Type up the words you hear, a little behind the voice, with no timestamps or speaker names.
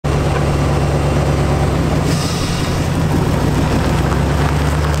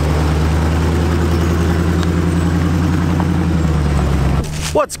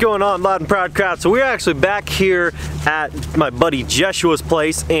What's going on, loud and proud crowd? So we're actually back here at my buddy Jeshua's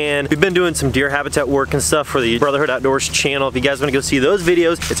place, and we've been doing some deer habitat work and stuff for the Brotherhood Outdoors channel. If you guys want to go see those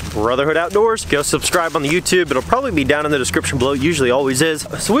videos, it's Brotherhood Outdoors. Go subscribe on the YouTube. It'll probably be down in the description below. It usually always is.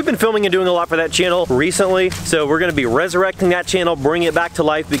 So we've been filming and doing a lot for that channel recently. So we're going to be resurrecting that channel, bringing it back to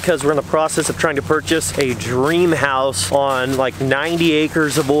life, because we're in the process of trying to purchase a dream house on like 90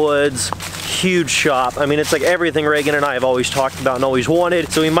 acres of woods. Huge shop. I mean, it's like everything Reagan and I have always talked about and always wanted.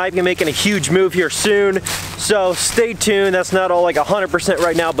 So we might be making a huge move here soon. So stay tuned. That's not all like 100%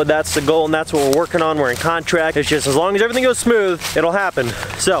 right now, but that's the goal and that's what we're working on. We're in contract. It's just as long as everything goes smooth, it'll happen.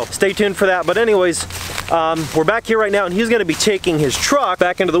 So stay tuned for that. But anyways, we're back here right now, and he's going to be taking his truck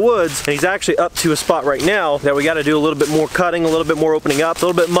back into the woods, and he's actually up to a spot right now that we got to do a little bit more cutting, a little bit more opening up, a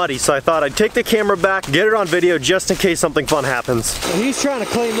little bit muddy. So I thought I'd take the camera back, get it on video just in case something fun happens. So he's trying to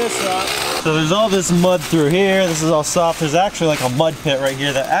clean this up. So there's all this mud through here. This is all soft. There's actually like a mud pit right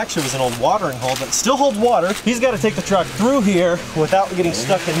here that actually was an old watering hole that still holds water. He's got to take the truck through here without getting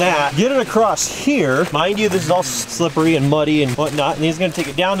stuck in that, get it across here. Mind you, this is all slippery and muddy and whatnot, and he's going to take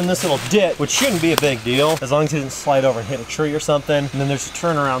it down in this little ditch, which shouldn't be a big deal as long as he didn't slide over and hit a tree or something. And then there's a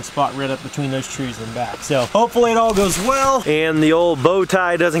turnaround spot right up between those trees and back. So hopefully it all goes well and the old bow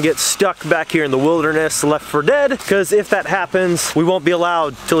tie doesn't get stuck back here in the wilderness left for dead, because if that happens, we won't be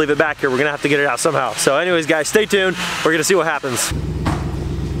allowed to leave it back here. We're gonna have to get it out somehow. So anyways, guys, stay tuned. We're gonna see what happens.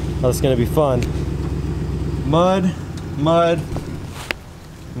 Oh, it's gonna be fun. Mud, mud,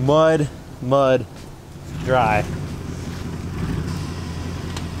 mud, mud, dry.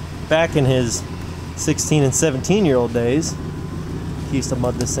 Back in his 16 and 17-year-old days, he used to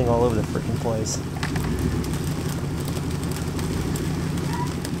mud this thing all over the freaking place.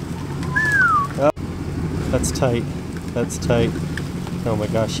 Oh, that's tight. That's tight. Oh my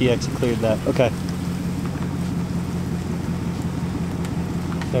gosh, she actually cleared that. Okay.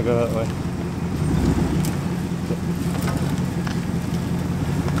 Now go that way.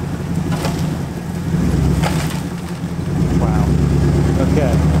 Wow.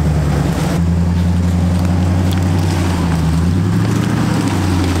 Okay.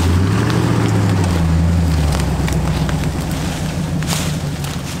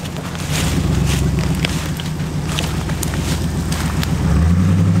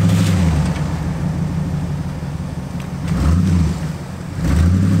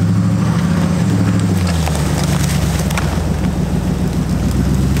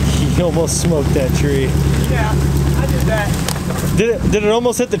 You almost smoked that tree. Yeah, I did that. Did it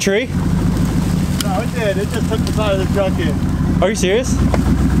almost hit the tree? No, it did. It just took the side of the truck in. Are you serious?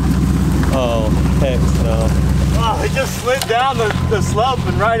 Oh, heck no. Oh, it just slid down the slope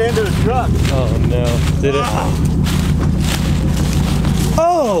and right into the truck. Oh no. Did it?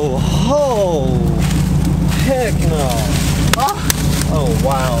 Oh, oh, heck no. Oh,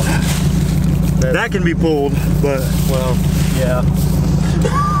 wow. That can be pulled, but well, yeah.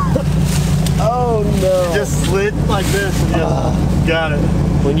 Oh no. It just slid like this and just got it.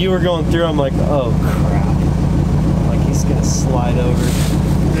 When you were going through, I'm like, oh crap. Like he's gonna slide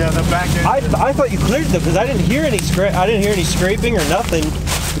over. Yeah, the back end. I thought you cleared them because I didn't hear any scraping or nothing.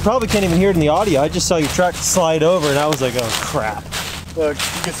 You probably can't even hear it in the audio. I just saw your truck slide over and I was like, oh crap. Look,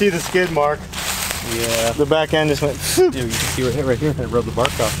 you can see the skid mark. Yeah. The back end just went. Dude, you can see right here. I rubbed the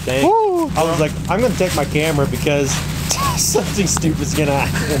bark off. Dang. Woo. I was like, I'm gonna take my camera because something stupid's gonna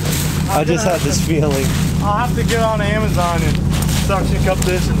happen. I just had this feeling. I'll have to get on Amazon and suction cup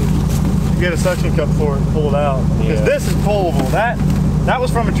this and get a suction cup for it and pull it out. Because this is pullable. That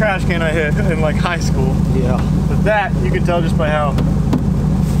was from a trash can I hit in like high school. Yeah. But that, you can tell just by how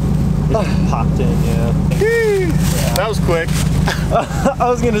it popped in, yeah. That was quick. I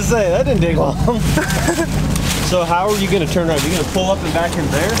was gonna say, that didn't take long. So how are you gonna turn around? Are you gonna pull up and back in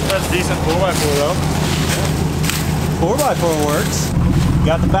there? That's a decent 4x4 though. 4x4 works.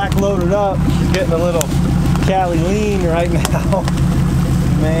 Got the back loaded up. He's getting a little Cali lean right now.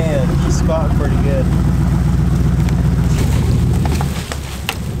 Man, he's squatting pretty good.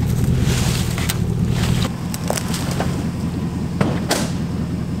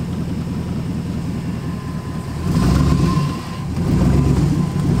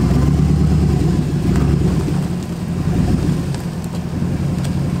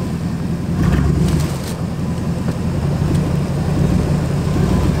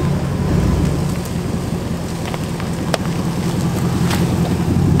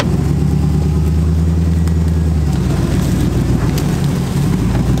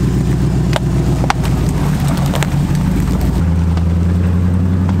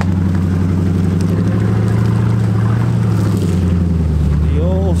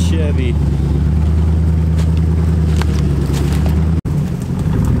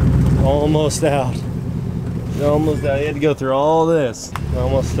 Almost out. Almost out. You had to go through all this.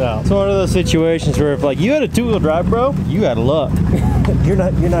 Almost out. It's one of those situations where if like you had a two-wheel drive, bro, you had luck. you're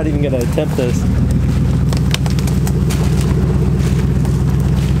not even gonna attempt this.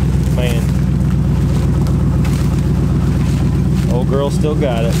 Man. Old girl still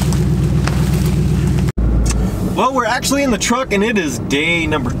got it. Well, we're actually in the truck and it is day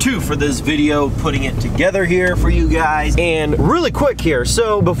number 2 for this video, putting it together here for you guys. And really quick here,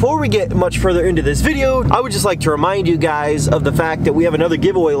 so before we get much further into this video, I would just like to remind you guys of the fact that we have another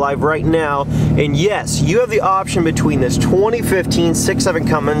giveaway live right now. And yes, you have the option between this 2015 6.7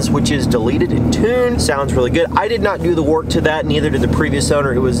 Cummins, which is deleted and tuned. Sounds really good. I did not do the work to that, neither did the previous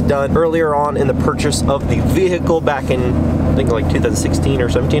owner. It was done earlier on in the purchase of the vehicle back in, I think like 2016 or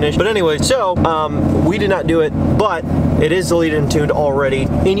 17-ish. But anyway, so we did not do it, but it is deleted and tuned already.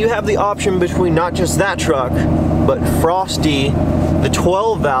 And you have the option between not just that truck, but Frosty, the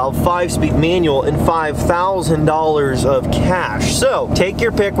 12-valve 5-speed manual, and $5,000 of cash. So take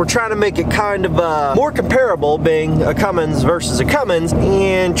your pick. We're trying to make it kind of more comparable, being a Cummins versus a Cummins,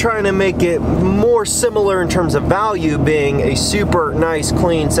 and trying to make it more similar in terms of value, being a super nice,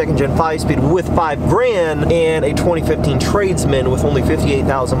 clean 2nd-gen 5-speed with $5 grand and a 2015 Tradesman with only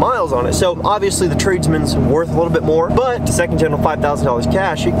 58,000 miles on it. So obviously the Tradesman's worth a little bit more, but 2nd-gen with $5,000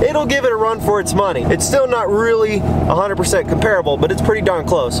 cash, it'll give it a run for its money. It's still not really 100% comparable, but it's pretty darn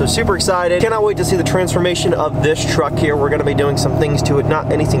close. So super excited. Cannot wait to see the transformation of this truck here. We're going to be doing some things to it,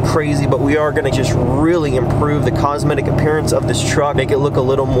 not anything crazy, but we are going to just really improve the cosmetic appearance of this truck, make it look a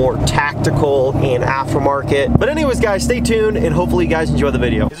little more tactical and aftermarket. But anyways, guys, stay tuned and hopefully you guys enjoy the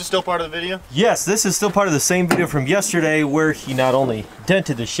video. Is this still part of the video? Yes, this is still part of the same video from yesterday where he not only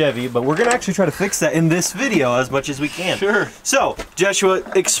dented the Chevy, but we're going to actually try to fix that in this video as much as we can. Sure. So, Joshua,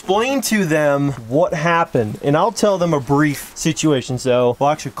 explain to them what happened, and I'll tell them a brief situation. So,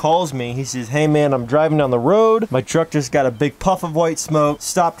 Laksha calls me. He says, hey man, I'm driving down the road. My truck just got a big puff of white smoke,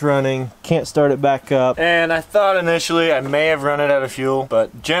 stopped running, can't start it back up. And I thought initially I may have run it out of fuel,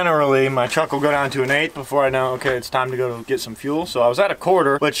 but generally my truck will go down to an 1/8 before I know, okay, it's time to go get some fuel. So I was at a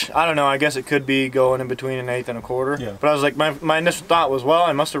 1/4, which I don't know, I guess it could be going in between an 1/8 and a 1/4. Yeah. But I was like, my initial thought was, well,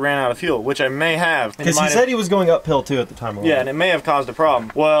 I must have ran out of fuel, which I may have. Because he said he was going uphill too at the time. Yeah, and it may have caused a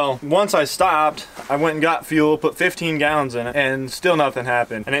problem. Well, once I stopped, I went and got fuel, put 15 gallons in it, and still nothing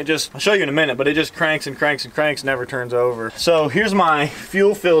happened. And it just, I'll show you in a minute, but it just cranks and cranks and cranks, never turns over. So here's my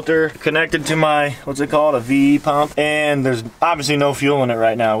fuel filter connected to my, what's it called, a VE pump. And there's obviously no fuel in it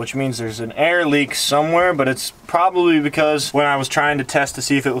right now, which means there's an air leak somewhere, but it's probably because when I was trying to test to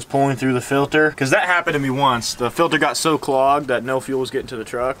see if it was pulling through the filter, because that happened to me once. The filter got so clogged that no fuel was getting to the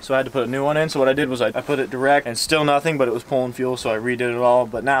truck, so I had to put a new one in. So what I did was I put it direct and still nothing, but it was pulling fuel, so I redid it all.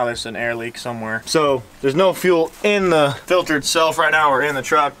 But now there's an air leak somewhere. So there's no fuel in the filter itself right now or in the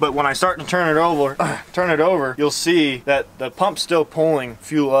truck, but when I start to turn it over, you'll see that the pump's still pulling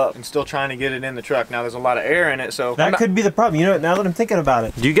fuel up and still trying to get it in the truck. Now there's a lot of air in it, so that could be the problem. You know what, now that I'm thinking about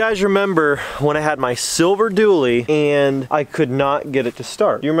it, do you guys remember when I had my silver dually and I could not get it to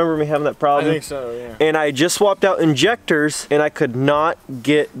start? Do you remember me having that problem? I think so, yeah. And I just swapped out injectors and I could not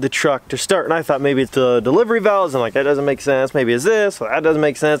get the truck to start. And I thought maybe it's the delivery valves, and like, that doesn't make sense. Maybe it's this, well, that doesn't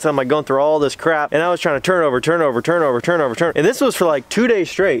make sense. I'm like going through all this crap, and I was trying to turn over. And this was for like 2 days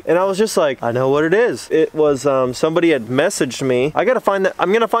straight. And I was just like, I know what it is. It was somebody had messaged me. I gotta find that.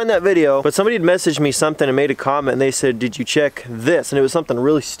 I'm gonna find that video. But somebody had messaged me something and made a comment, and they said, did you check this? And it was something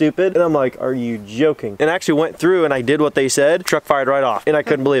really stupid. And I'm like, are you joking? And I actually went through and I did what they said. Truck fired right off, and I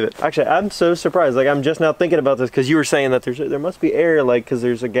couldn't believe it. Actually, I'm so surprised. Like, I'm just now thinking about this because you were saying that there must be air, like, because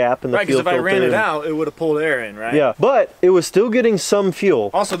there's a gap in the fuel filter. Right, because if I ran it out, it would have pulled air in, right? Yeah, but it was still getting some fuel.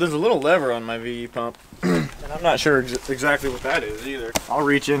 Also, there's a little lever on my VE pump. And I'm not sure exactly what that is either. I'll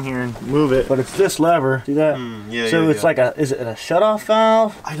reach in here and move it, but it's this lever. See that? So it's like a, is it a shutoff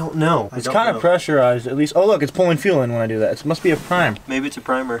valve? I don't know. It's kind of pressurized at least. Oh look, it's pulling fuel in when I do that. It must be a prime. Maybe it's a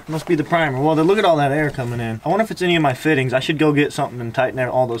primer. It must be the primer. Well, then look at all that air coming in. I wonder if it's any of my fittings. I should go get something and tighten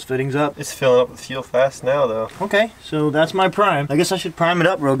all those fittings up. It's filling up with fuel fast now though. Okay, so that's my prime. I guess I should prime it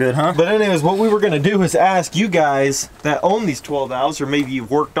up real good, huh? But anyways, what we were gonna do is ask you guys that own these 12 valves, or maybe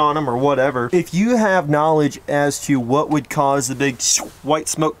you've worked on them or whatever, if you have knowledge as to what would cause the big white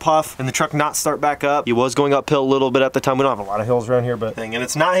smoke puff and the truck not start back up. He was going uphill a little bit at the time. We don't have a lot of hills around here, but and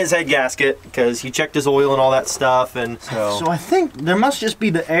it's not his head gasket because he checked his oil and all that stuff. And so I think there must just be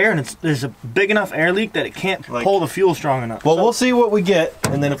the air, and there's a big enough air leak that it can't pull the fuel strong enough. Well, we'll see what we get,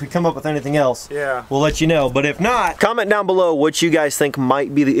 and then if we come up with anything else, we'll let you know. But if not, comment down below what you guys think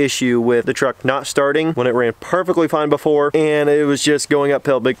might be the issue with the truck not starting when it ran perfectly fine before and it was just going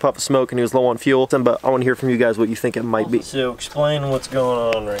uphill, big puff of smoke, and he was low on fuel. But I want to hear from you guys what you think it might be. So explain what's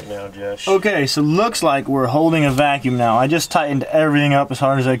going on right now, Josh. Okay, so looks like we're holding a vacuum now. I just tightened everything up as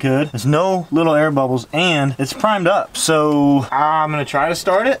hard as I could. There's no little air bubbles and it's primed up. So I'm gonna try to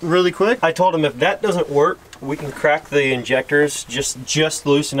start it really quick. I told him if that doesn't work, we can crack the injectors just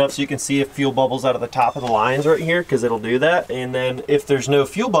loose enough so you can see if fuel bubbles out of the top of the lines right here, because it'll do that. And then if there's no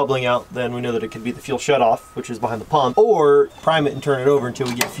fuel bubbling out, then we know that it could be the fuel shutoff, which is behind the pump, or prime it and turn it over until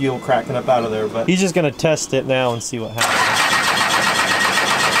we get fuel cracking up out of there. But he's just gonna test it now and see what happens.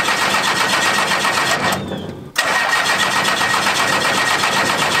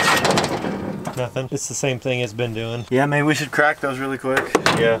 Nothing. It's the same thing it's been doing. Yeah, maybe we should crack those really quick.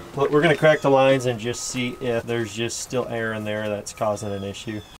 Yeah, we're gonna crack the lines and just see if there's just still air in there that's causing an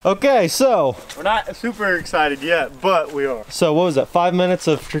issue. Okay, so we're not super excited yet, but we are. So what was that, 5 minutes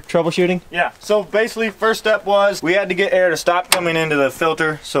of troubleshooting? Yeah, so basically first step was we had to get air to stop coming into the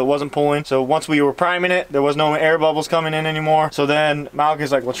filter so it wasn't pulling. So once we were priming it, there was no air bubbles coming in anymore. So then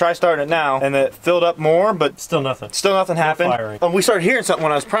Malcolm's like, well, try starting it now. And it filled up more, but still nothing. Still nothing happened. Firing. We started hearing something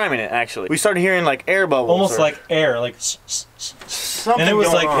when I was priming it, actually. We started hearing like air bubbles. Almost like air, like something. And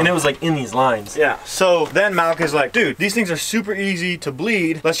it was like in these lines. Yeah. So then Malcolm's like, dude, these things are super easy to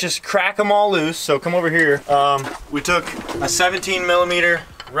bleed. Let's just crack them all loose. So come over here. We took a 17mm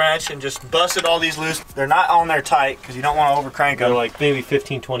wrench and just busted all these loose. They're not on there tight because you don't want to over crank them. They're like maybe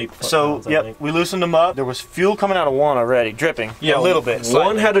 15, 20 So pounds, yep, we loosened them up. There was fuel coming out of one already, dripping. Yeah, a little bit.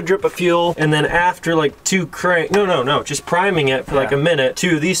 One had a drip of fuel, and then after like two crank, no, just priming it for like a minute,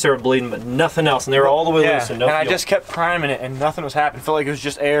 two of these started bleeding, but nothing else, and they were all the way loose and no fuel. I just kept priming it and nothing was happening. Felt like it was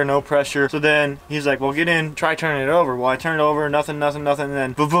just air, no pressure. So then he's like, well, get in, try turning it over. Well, I turned it over, nothing, and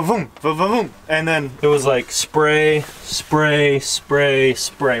then boom, boom, boom, boom, boom, and then it was like spray, spray, spray,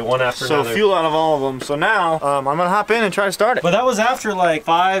 spray, one after another. So fuel out of all of them. So now I'm gonna hop in and try to start it. But that was after like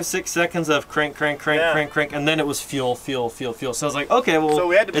 5-6 seconds of crank, and then it was fuel. So I was like, okay, well, so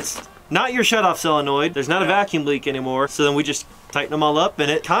we had to, it's not your shutoff solenoid. There's not a vacuum leak anymore. So then we just tightened them all up, and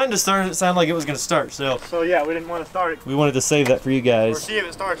it kind of started to sound like it was gonna start. So yeah, we didn't want to start it. We wanted to save that for you guys. Or see if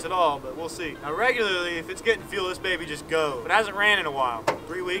it starts at all, but we'll see. Now regularly, if it's getting fuel, this baby just goes. But it hasn't ran in a while.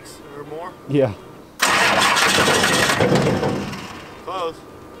 3 weeks or more. Yeah. Close.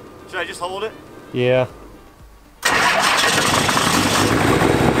 Should I just hold it? Yeah.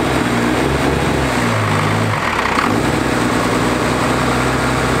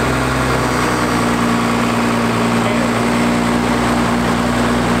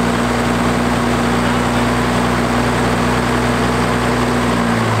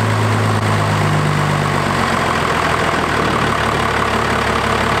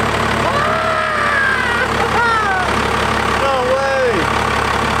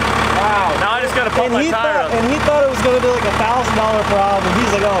 And he thought it was going to be like $1,000 problem. He's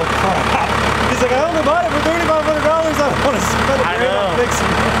like, oh crap. He's like, I only bought it for $3,500. I want to spend it on fixing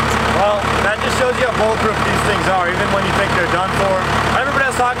it. Well, that just shows you how bulletproof these things are, even when you think they're done for. Everybody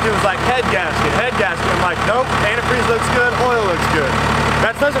I was talking to was like, head gasket, head gasket. I'm like, nope, antifreeze looks good, oil looks good.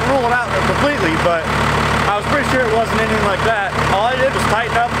 That doesn't rule it out completely, but I was pretty sure it wasn't anything like that. All I did was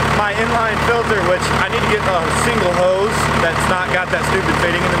tighten up my inline filter, which I need to get a single hose that's not got that stupid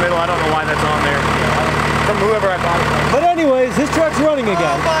fitting in the middle. I don't know why that's on there. From whoever I bought it from. But anyways, his truck's running again.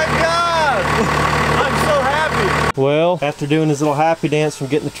 Oh my God! I'm so happy. Well, after doing his little happy dance from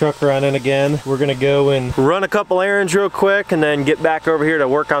getting the truck running again, we're gonna go and run a couple errands real quick and then get back over here to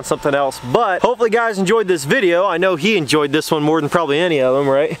work on something else. But hopefully you guys enjoyed this video. I know he enjoyed this one more than probably any of them,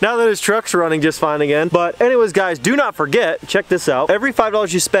 right? Now that his truck's running just fine again. But anyways, guys, do not forget, check this out. Every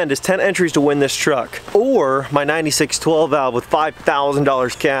 $5 you spend is 10 entries to win this truck. Or my 96 12 valve with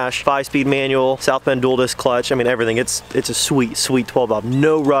 $5,000 cash, 5-speed manual, South Bend dual disc clutch. I mean, everything. It's a sweet 12 valve.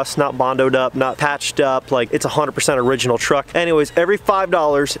 No rust, not bondoed up, not patched up. Like, it's 100% original truck. Anyways, every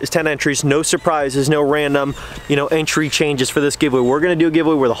 $5 is 10 entries. No surprises, no random, entry changes for this giveaway. We're gonna do a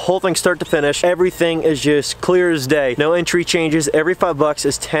giveaway where the whole thing start to finish. Everything is just clear as day. No entry changes. Every $5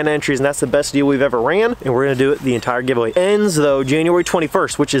 is 10 entries, and that's the best deal we've ever ran. And we're gonna do it the entire giveaway. Ends though January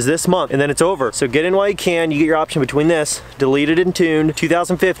 21st, which is this month, and then it's over. So get in while you can. You get your option between this, deleted and tuned,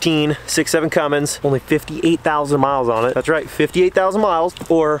 2015 6.7 Cummins, only 58,000 miles on it. That's right, 58,000 miles,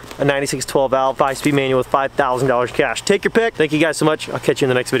 or a 96 12 valve 5-speed manual with $5,000 cash. Take your pick. Thank you guys so much. I'll catch you in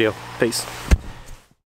the next video. Peace.